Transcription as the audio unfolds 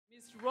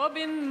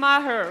Robyn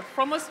Maher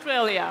from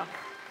Australia.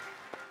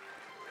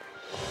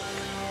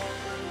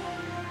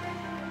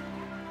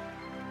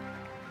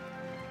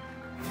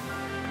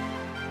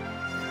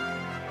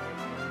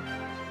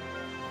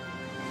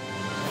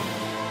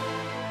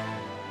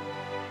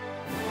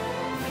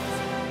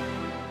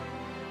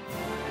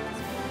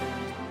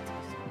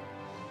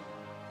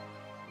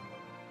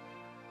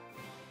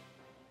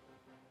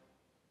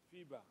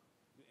 FIBA,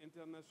 the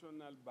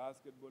International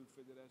Basketball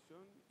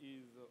Federation,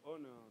 is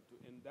honored to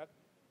induct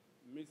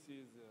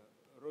Mrs.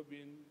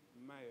 Robyn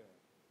Maher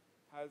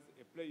as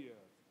a player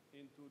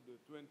into the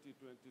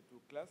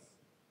 2022 class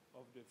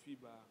of the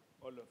FIBA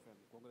Hall of Fame.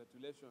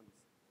 Congratulations.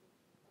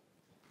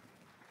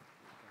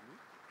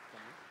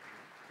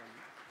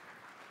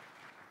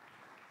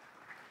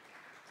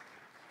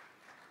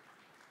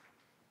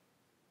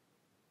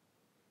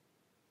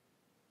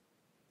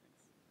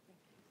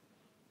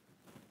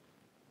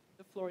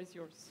 The floor is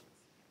yours.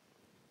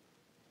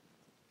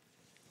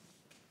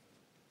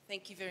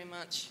 Thank you very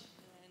much,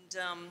 and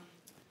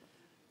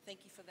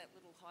thank you for that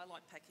little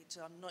highlight package.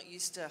 I'm not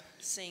used to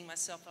seeing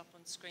myself up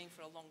on screen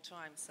for a long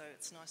time, so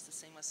it's nice to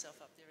see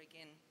myself up there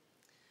again.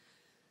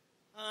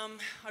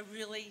 I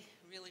really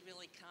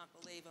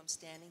can't believe I'm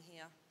standing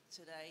here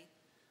today.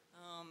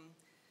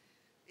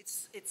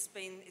 It's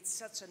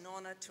such an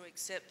honour to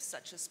accept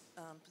such a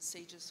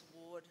prestigious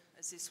award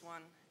as this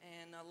one,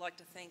 and I'd like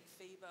to thank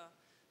FIBA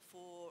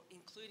for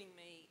including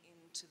me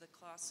into the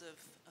class of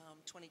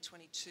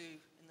 2022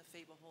 in the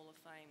FIBA Hall of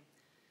Fame.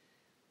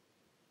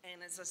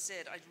 And as I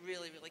said, I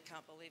really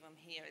can't believe I'm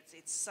here.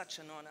 It's such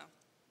an honour.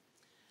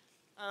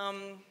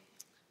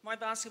 My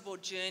basketball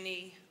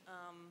journey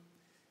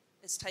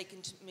has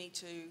taken me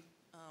to,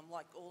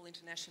 like all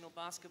international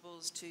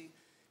basketballs, to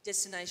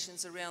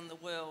destinations around the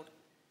world.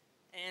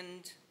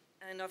 And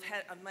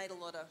I've made a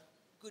lot of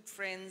good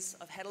friends.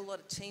 I've had a lot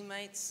of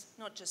teammates,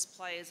 not just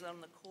players on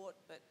the court,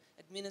 but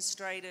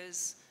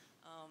administrators,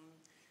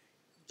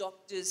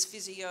 doctors,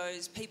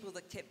 physios, people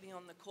that kept me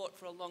on the court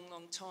for a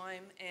long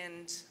time,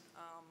 and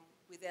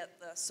without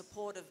the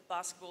support of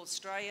Basketball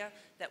Australia,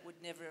 that would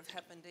never have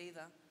happened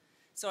either.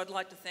 So I'd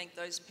like to thank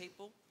those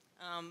people.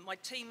 My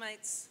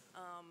teammates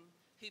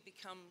who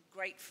become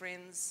great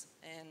friends,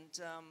 and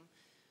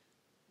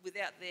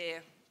without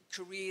their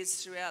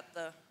careers throughout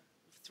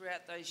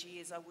those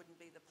years, I wouldn't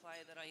be the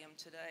player that I am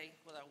today,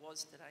 well, I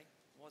was today.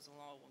 It was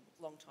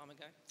a long time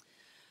ago.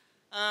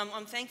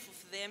 I'm thankful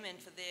for them and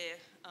for their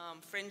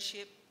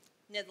friendship.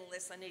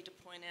 Nevertheless, I need to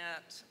point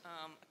out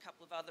a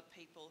couple of other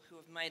people who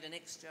have made an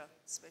extra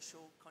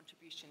special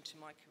contribution to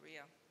my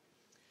career.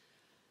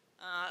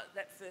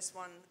 That first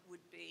one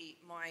would be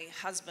my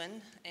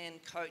husband and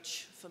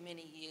coach for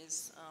many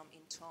years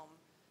in Tom,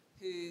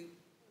 who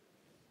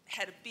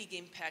had a big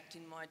impact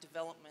in my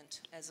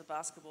development as a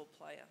basketball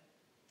player.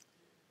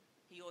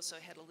 He also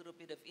had a little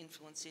bit of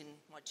influence in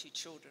my two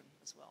children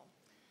as well.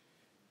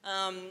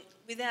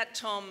 Without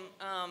Tom,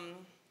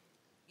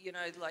 you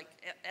know, like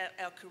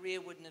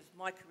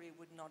my career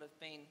would not have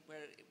been where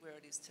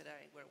it is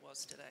today, where it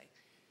was today.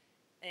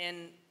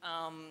 And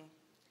I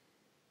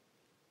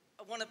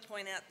want to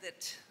point out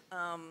that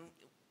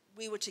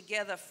we were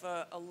together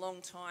for a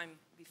long time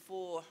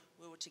before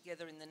we were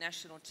together in the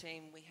national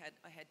team.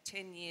 I had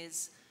 10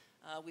 years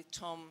with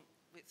Tom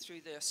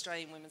through the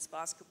Australian Women's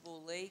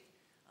Basketball League.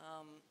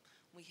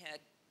 We had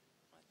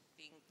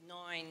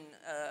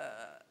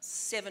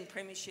 7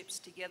 premierships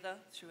together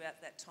throughout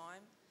that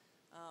time.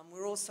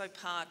 We're also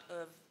part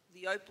of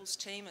the Opals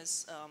team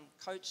as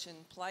coach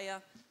and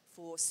player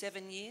for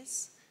 7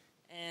 years,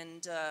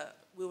 and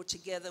we were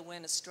together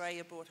when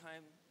Australia brought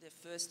home their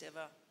first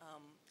ever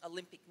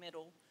Olympic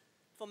medal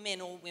for men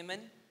or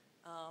women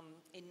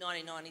in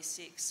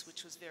 1996,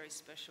 which was very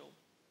special.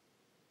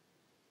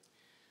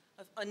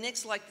 I'd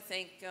next like to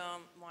thank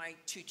my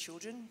two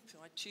children,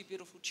 my two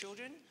beautiful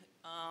children,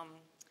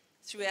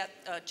 throughout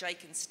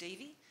Jake and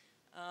Stevie.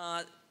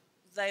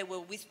 They were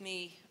with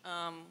me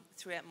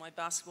throughout my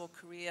basketball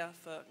career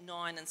for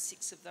 9 and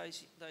 6 of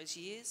those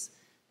years,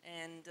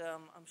 and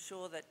I'm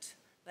sure that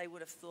they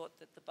would have thought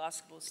that the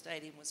basketball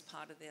stadium was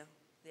part of their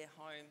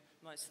home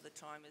most of the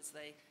time, as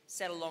they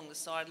sat along the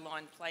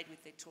sideline, played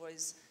with their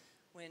toys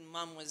when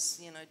Mum was,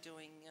 you know,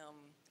 doing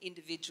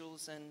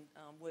individuals and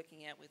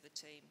working out with the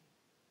team.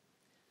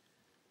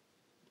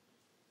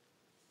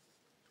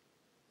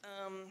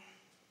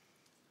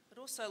 I'd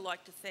also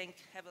like to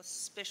have a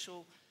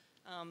special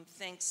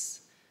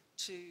thanks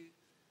to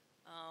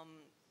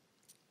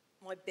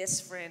my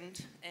best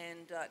friend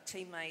and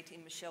teammate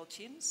in Michelle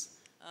Timms.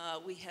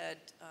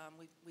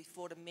 We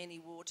fought a mini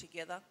war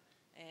together,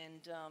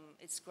 and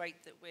it's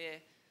great that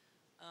we're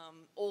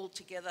all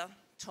together.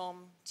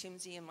 Tom,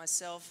 Timsy and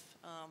myself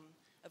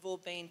have all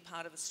been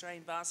part of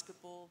Australian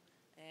basketball,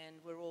 and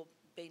we're all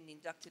been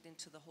inducted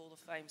into the Hall of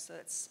Fame, so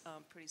that's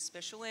pretty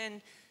special.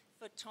 And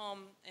for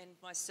Tom and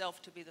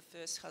myself to be the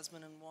first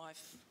husband and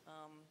wife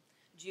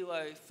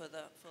duo for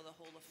the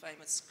Hall of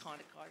Fame, it's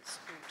kind of quite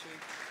cool too.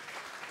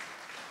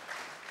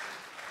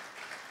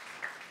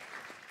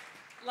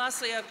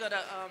 Lastly, I want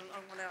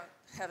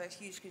to have a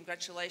huge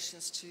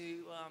congratulations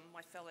to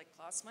my fellow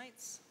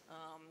classmates.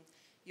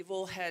 You've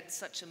all had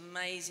such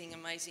amazing,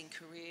 amazing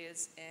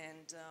careers,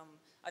 and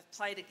I've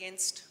played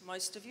against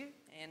most of you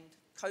and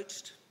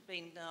coached,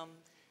 been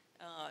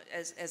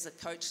as a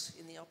coach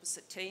in the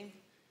opposite team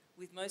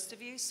with most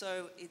of you.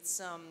 So it's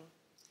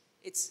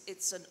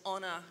an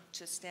honour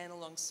to stand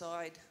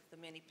alongside the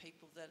many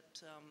people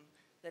that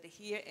are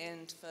here,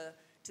 and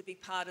to be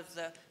part of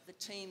the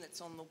team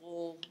that's on the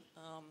wall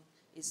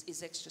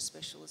is extra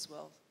special as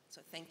well.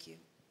 So thank you.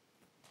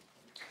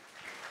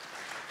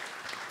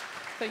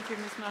 Thank you,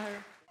 Ms.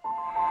 Maher.